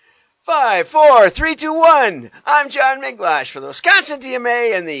5, 4, 3, 2, 1. I'm John Miglash for the Wisconsin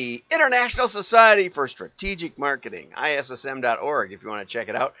DMA and the International Society for Strategic Marketing, ISSM.org, if you want to check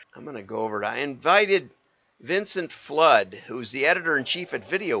it out. I'm going to go over it. I invited Vincent Flood, who's the editor-in-chief at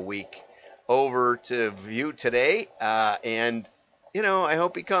Video Week, over to view today, and, I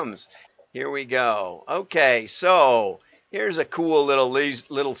hope he comes. Here we go. Okay, so here's a cool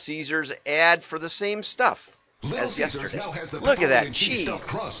Little Caesars ad for the same stuff as yesterday. Now has the Look at that cheese stuffed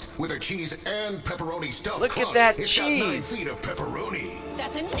crust with a cheese and pepperoni stuffed Look crust. At that it's cheese. Got 9 feet of pepperoni.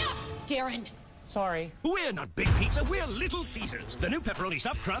 That's enough, Darren. Sorry. We're not Big Pizza, we're Little Caesars. The new pepperoni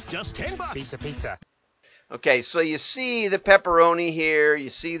stuffed crust, just $10. Pizza. Okay, so you see the pepperoni here, you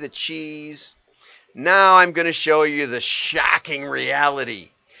see the cheese. Now I'm going to show you the shocking reality.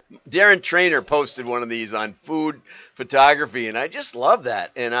 Darren Trainer posted one of these on food photography, and I just love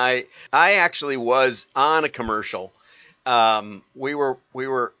that. And I actually was on a commercial. We were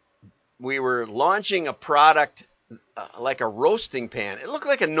launching a product like a roasting pan. It looked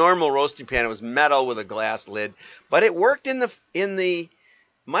like a normal roasting pan. It was metal with a glass lid, but it worked in the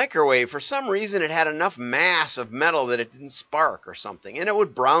microwave. For some reason, it had enough mass of metal that it didn't spark or something, and it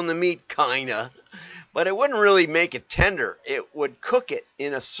would brown the meat kinda. But it wouldn't really make it tender. It would cook it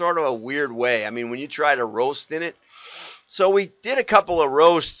in a sort of a weird way. I mean, when you try to roast in it. So we did a couple of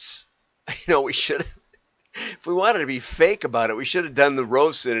roasts. We should have, if we wanted to be fake about it, we should have done the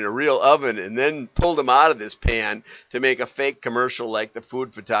roasts in a real oven and then pulled them out of this pan to make a fake commercial like the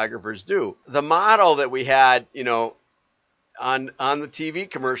food photographers do. The model that we had, on the TV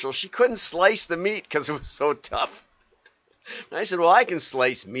commercial, she couldn't slice the meat because it was so tough. And I said, well, I can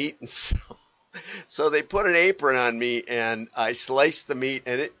slice meat, and so they put an apron on me, and I sliced the meat,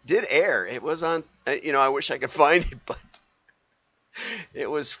 and it did air. It was on, I wish I could find it, but it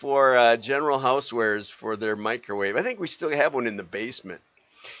was for General Housewares for their microwave. I think we still have one in the basement.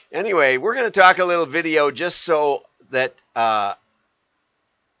 Anyway, we're going to talk a little video just so that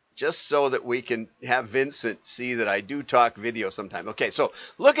we can have Vincent see that I do talk video sometime. Okay, so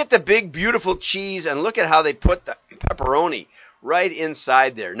look at the big, beautiful cheese, and look at how they put the pepperoni right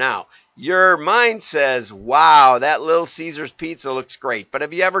inside there. Now, your mind says, wow, that Little Caesars pizza looks great. But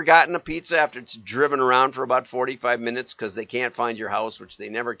have you ever gotten a pizza after it's driven around for about 45 minutes because they can't find your house, which they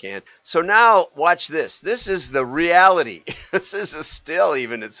never can? So now watch this. This is the reality. This is a still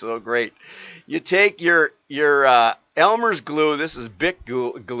even. It's so great. You take your Elmer's glue. This is Bic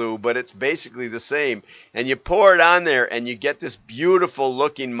glue, but it's basically the same. And you pour it on there, and you get this beautiful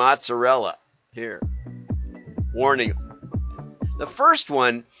looking mozzarella. Here. Warning. The first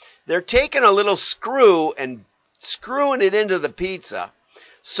one, they're taking a little screw and screwing it into the pizza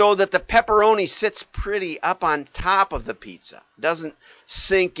so that the pepperoni sits pretty up on top of the pizza. Doesn't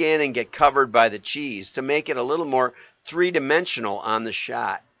sink in and get covered by the cheese to make it a little more three-dimensional on the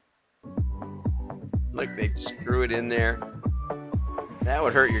shot. Look, they screw it in there. That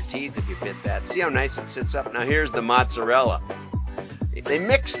would hurt your teeth if you bit that. See how nice it sits up? Now here's the mozzarella. They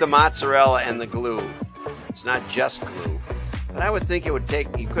mix the mozzarella and the glue. It's not just glue. But I would think it would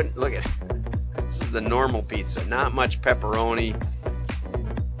take, you couldn't, look at it. This is the normal pizza. Not much pepperoni.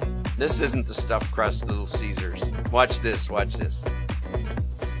 This isn't the stuffed crust Little Caesars. Watch this.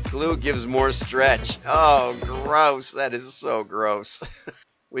 Glue gives more stretch. Oh, gross. That is so gross.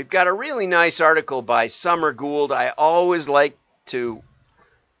 We've got a really nice article by Summer Gould. I always like to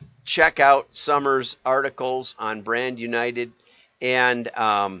check out Summer's articles on Brand United. And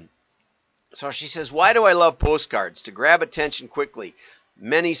so she says, why do I love postcards? To grab attention quickly.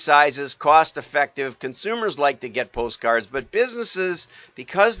 Many sizes, cost-effective. Consumers like to get postcards, but businesses,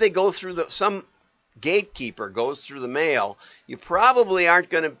 because they go through some gatekeeper goes through the mail, you probably aren't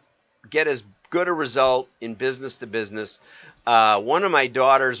going to get as good a result in business to business. One of my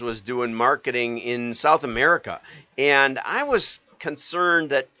daughters was doing marketing in South America, and I was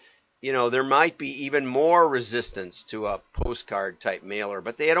concerned that there might be even more resistance to a postcard type mailer,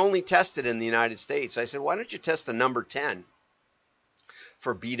 but they had only tested in the United States. I said, why don't you test the number 10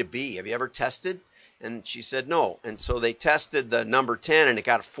 for B2B? Have you ever tested? And she said no. And so they tested the number 10, and it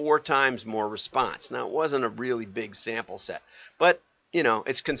got 4 times more response. Now, it wasn't a really big sample set, but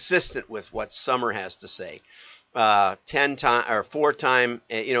it's consistent with what Summer has to say. 10 times or 4 times,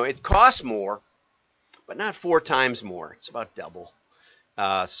 it costs more, but not 4 times more. It's about double.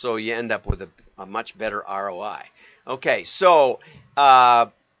 So you end up with a much better ROI. Okay, so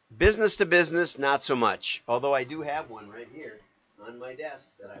business to business, not so much. Although I do have one right here on my desk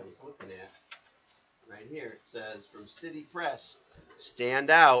that I was looking at. Right here it says from City Press,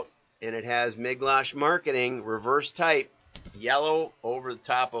 stand out, and it has Miglash Marketing, reverse type, yellow over the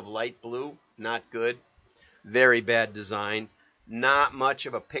top of light blue, not good. Very bad design. not much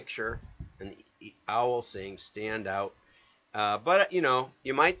of a picture. An owl saying stand out. But,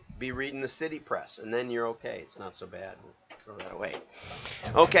 you might be reading the city press, and then you're okay. It's not so bad. We'll throw that away.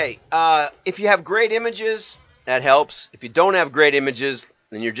 Okay, if you have great images, that helps. If you don't have great images,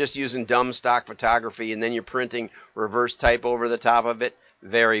 then you're just using dumb stock photography, and then you're printing reverse type over the top of it.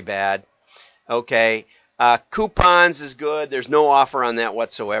 Very bad. Okay, coupons is good. There's no offer on that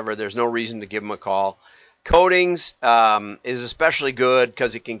whatsoever. There's no reason to give them a call. Coatings is especially good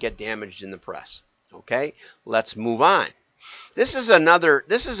because it can get damaged in the press. Okay, let's move on. This is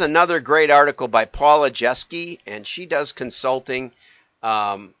another great article by Paula Jeske, and she does consulting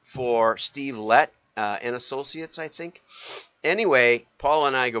for Steve Lett and Associates, I think. Anyway, Paula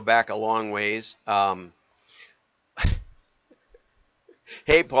and I go back a long ways.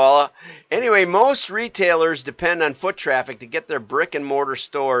 Hey, Paula. Anyway, most retailers depend on foot traffic to get their brick and mortar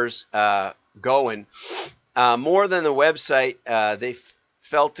stores going. More than the website they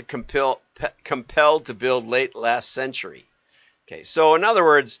felt compelled to build late last century. Okay, so in other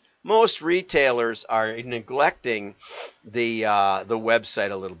words, most retailers are neglecting the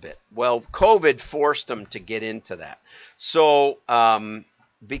website a little bit. Well, COVID forced them to get into that. So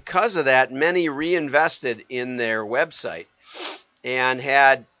because of that, many reinvested in their website and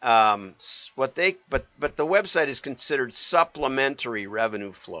had but the website is considered supplementary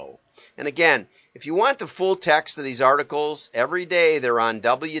revenue flow. And again, if you want the full text of these articles, every day they're on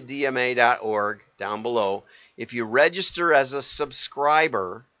wdma.org down below. If you register as a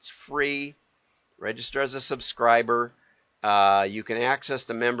subscriber, it's free. Register as a subscriber. You can access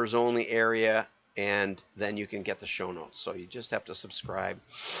the members only area, and then you can get the show notes. So you just have to subscribe.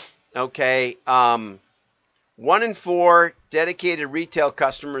 Okay. 1 in 4 dedicated retail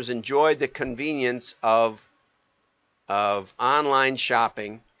customers enjoyed the convenience of online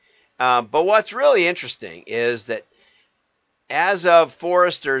shopping. But what's really interesting is that as of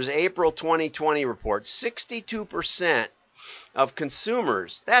Forrester's April 2020 report, 62% of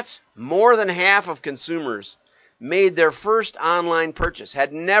consumers, that's more than half of consumers, made their first online purchase,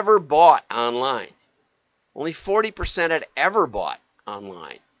 had never bought online. Only 40% had ever bought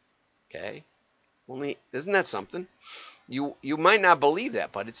online. Okay? Isn't that something? You might not believe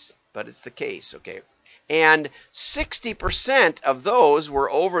that, but it's the case, okay? And 60% of those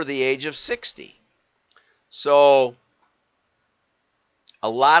were over the age of 60. So a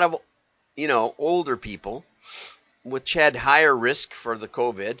lot of, older people, which had higher risk for the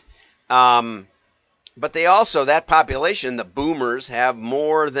COVID, but they also, that population, the boomers, have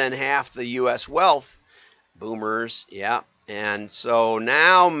more than half the U.S. wealth. Boomers, yeah. And so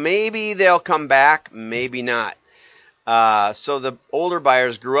now maybe they'll come back, maybe not. So the older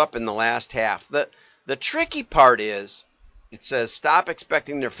buyers grew up in the last half. The tricky part is, it says stop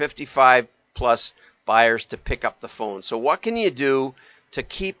expecting their 55 plus buyers to pick up the phone. So what can you do to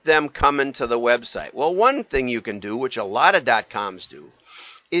keep them coming to the website? Well, one thing you can do, which a lot of .coms do,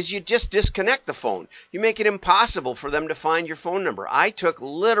 is you just disconnect the phone. You make it impossible for them to find your phone number. I took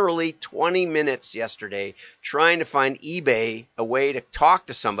literally 20 minutes yesterday trying to find eBay, a way to talk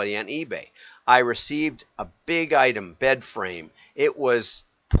to somebody on eBay. I received a big item, bed frame. It was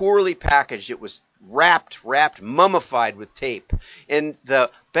poorly packaged. It was wrapped, mummified with tape. And the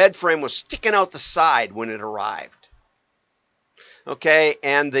bed frame was sticking out the side when it arrived. Okay,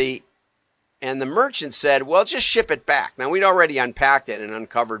 and the merchant said, well, just ship it back. Now, we'd already unpacked it and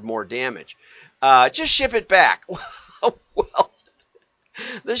uncovered more damage. Just ship it back. Well,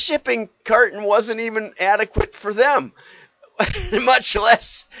 the shipping carton wasn't even adequate for them, much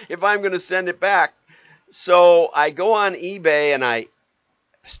less if I'm going to send it back. So I go on eBay and I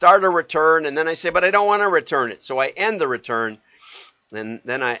start a return, and then I say, but I don't want to return it. So I end the return, and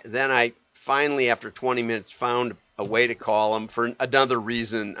then I finally, after 20 minutes, found a way to call them for another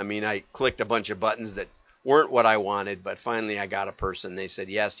reason. I mean, I clicked a bunch of buttons that weren't what I wanted, but finally I got a person. They said,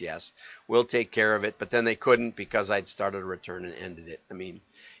 yes, we'll take care of it. But then they couldn't because I'd started a return and ended it. I mean,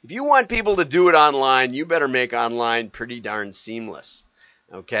 if you want people to do it online, you better make online pretty darn seamless.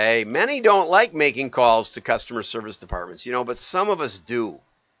 Okay? Many don't like making calls to customer service departments, but some of us do.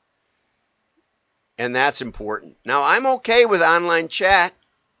 And that's important. Now, I'm okay with online chat.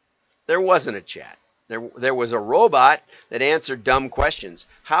 There wasn't a chat. There was a robot that answered dumb questions.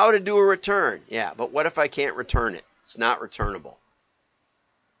 How to do a return? Yeah, but what if I can't return it? It's not returnable.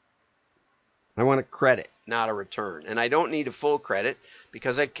 I want a credit, not a return. And I don't need a full credit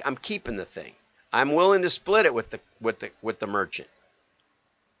because I'm keeping the thing. I'm willing to split it with the merchant.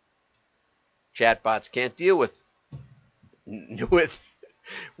 Chatbots can't deal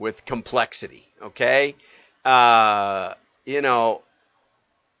with complexity, okay?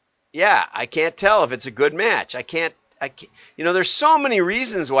 Yeah, I can't tell if it's a good match. I can't there's so many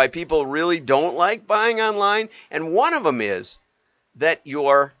reasons why people really don't like buying online, and one of them is that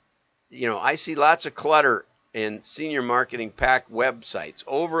I see lots of clutter in senior marketing packed websites,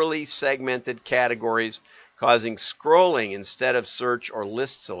 overly segmented categories causing scrolling instead of search or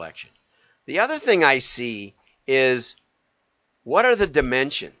list selection. The other thing I see is, what are the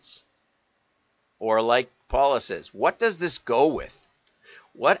dimensions? Or like Paula says, what does this go with?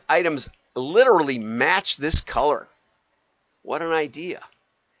 What items literally match this color? What an idea.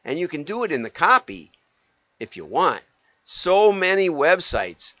 And you can do it in the copy if you want. So many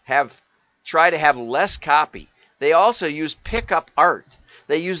websites try to have less copy. They also use pickup art.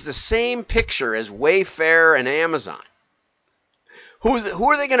 They use the same picture as Wayfair and Amazon. Who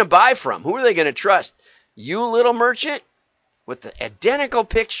are they going to buy from? Who are they going to trust? You little merchant with the identical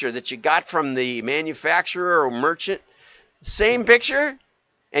picture that you got from the manufacturer or merchant, same picture,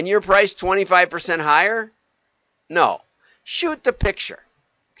 and you're priced 25% higher? No. Shoot the picture,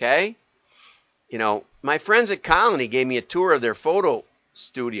 okay? My friends at Colony gave me a tour of their photo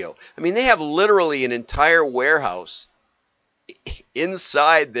studio. I mean, they have literally an entire warehouse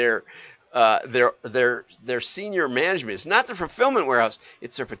inside their senior management. It's not their fulfillment warehouse.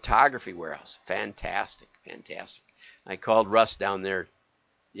 It's their photography warehouse. Fantastic. I called Russ down there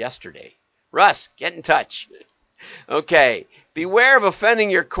yesterday. Russ, get in touch. Okay. Beware of offending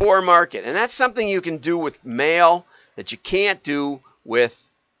your core market. And that's something you can do with mail that you can't do with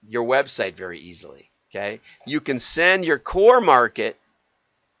your website very easily. Okay. You can send your core market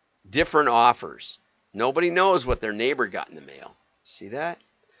different offers. Nobody knows what their neighbor got in the mail. See that?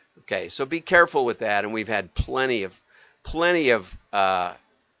 Okay, so be careful with that, and we've had plenty of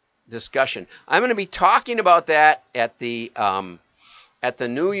discussion. I'm going to be talking about that at the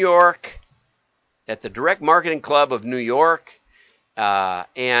Direct Marketing Club of New York,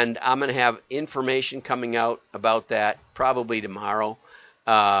 and I'm going to have information coming out about that probably tomorrow,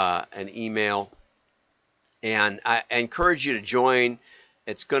 an email, and I encourage you to join.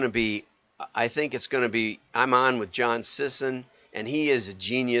 I think it's going to be. I'm on with John Sisson. And he is a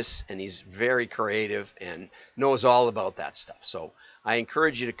genius, and he's very creative and knows all about that stuff. So I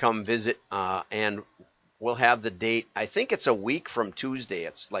encourage you to come visit, and we'll have the date. I think it's a week from Tuesday.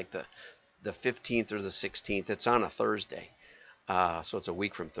 It's like the 15th or the 16th. It's on a Thursday. So it's a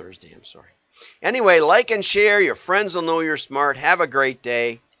week from Thursday. I'm sorry. Anyway, like and share. Your friends will know you're smart. Have a great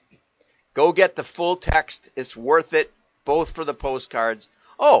day. Go get the full text. It's worth it, both for the postcards.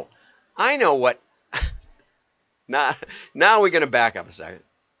 Oh, I know what. Now we're going to back up a second,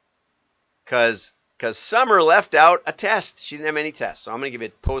 because Summer left out a test. She didn't have any tests, so I'm going to give you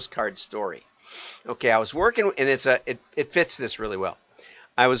a postcard story. Okay, I was working, and it fits this really well.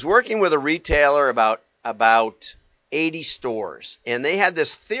 I was working with a retailer about 80 stores, and they had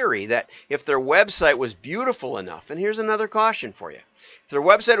this theory that if their website was beautiful enough, and here's another caution for you, if their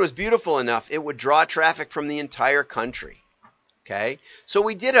website was beautiful enough, it would draw traffic from the entire country. Okay, so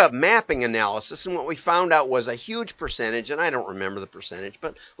we did a mapping analysis, and what we found out was a huge percentage, and I don't remember the percentage,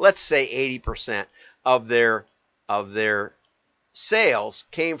 but let's say 80% of their sales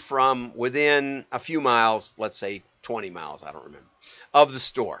came from within a few miles, let's say 20 miles, I don't remember, of the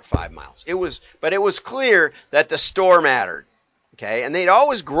store, 5 miles. But it was clear that the store mattered. Okay, and they'd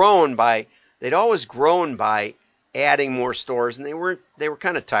always grown by adding more stores, and they were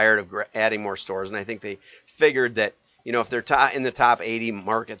kind of tired of adding more stores, and I think they figured that, if they're in the top 80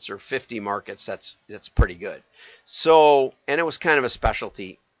 markets or 50 markets, that's pretty good. So, and it was kind of a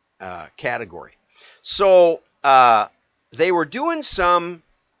specialty category. So they were doing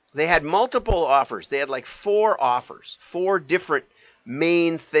they had multiple offers. They had like 4 offers, 4 different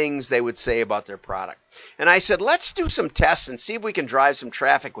main things they would say about their product. And I said, let's do some tests and see if we can drive some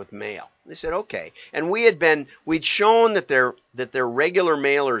traffic with mail. They said, okay. And we'd shown that their regular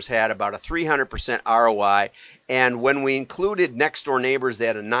mailers had about a 300% ROI. And when we included next door neighbors, they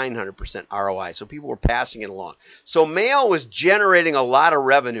had a 900% ROI. So people were passing it along. So mail was generating a lot of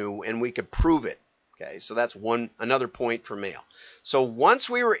revenue, and we could prove it. Okay. So that's another point for mail. So once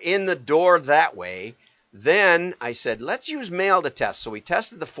we were in the door that way, then I said, let's use mail to test. So we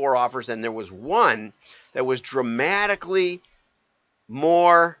tested the 4 offers, and there was one that was dramatically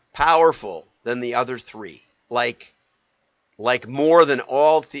more powerful than the other 3, like more than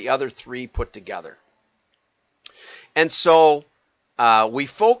all the other 3 put together. And so we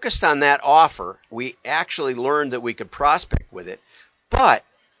focused on that offer. We actually learned that we could prospect with it, but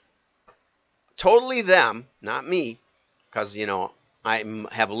totally them, not me, because, I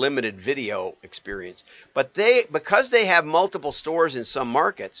have limited video experience, but because they have multiple stores in some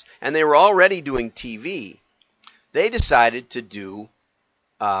markets and they were already doing TV, they decided to do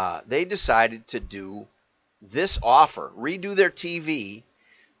this offer, redo their TV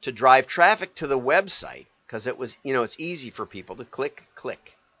to drive traffic to the website because it was, it's easy for people to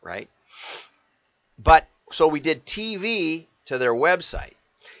click, right? But so we did TV to their website.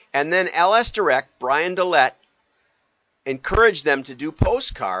 And then LS Direct, Brian Dillette, encouraged them to do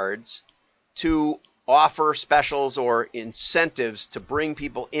postcards to offer specials or incentives to bring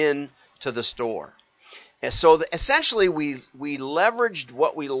people in to the store. And so essentially we leveraged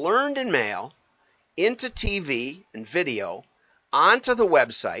what we learned in mail into TV and video onto the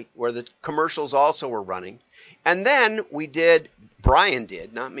website where the commercials also were running. And then Brian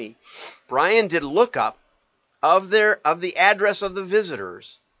did, not me, Brian did lookup of the address of the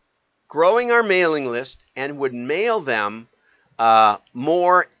visitors, growing our mailing list, and would mail them a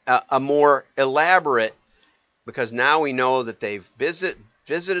more elaborate, because now we know that they've visited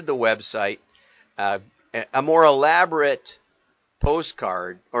the website, a more elaborate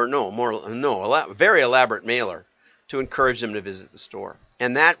postcard, or very elaborate mailer to encourage them to visit the store.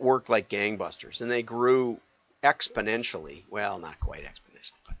 And that worked like gangbusters, and they grew exponentially. Well, not quite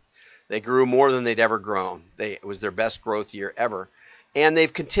exponentially, but they grew more than they'd ever grown. It was their best growth year ever. And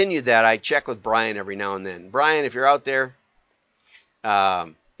they've continued that. I check with Brian every now and then. Brian, if you're out there,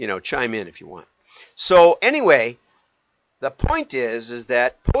 chime in if you want. So anyway, the point is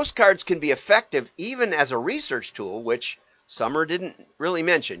that postcards can be effective even as a research tool, which Summer didn't really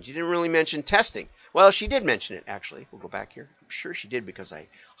mention. She didn't really mention testing. Well, she did mention it, actually. We'll go back here. I'm sure she did because I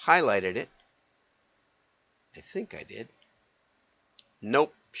highlighted it. I think I did.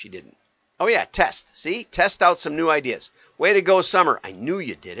 Nope, she didn't. Oh, yeah, test. See? Test out some new ideas. Way to go, Summer. I knew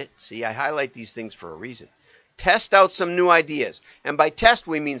you did it. See, I highlight these things for a reason. Test out some new ideas. And by test,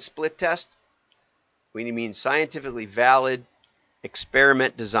 we mean split test. We mean scientifically valid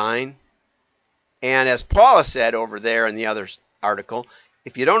experiment design. And as Paula said over there in the other article,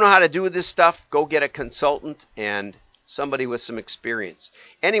 if you don't know how to do this stuff, go get a consultant and somebody with some experience.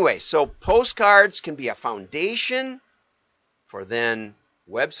 Anyway, so postcards can be a foundation for then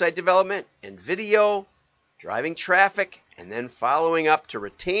website development and video, driving traffic, and then following up to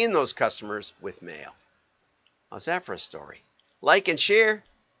retain those customers with mail. How's that for a story? Like and share.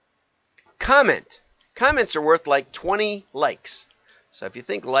 Comment. Comments are worth like 20 likes. So if you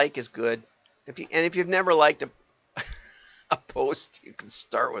think like is good, if you've never liked a post, you can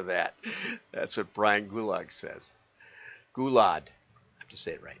start with that. That's what Brian Gould says. Goulad. I have to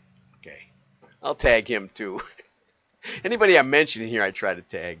say it right. Okay. I'll tag him too. Anybody I'm mentioning here, I try to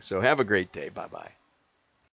tag. So have a great day. Bye-bye.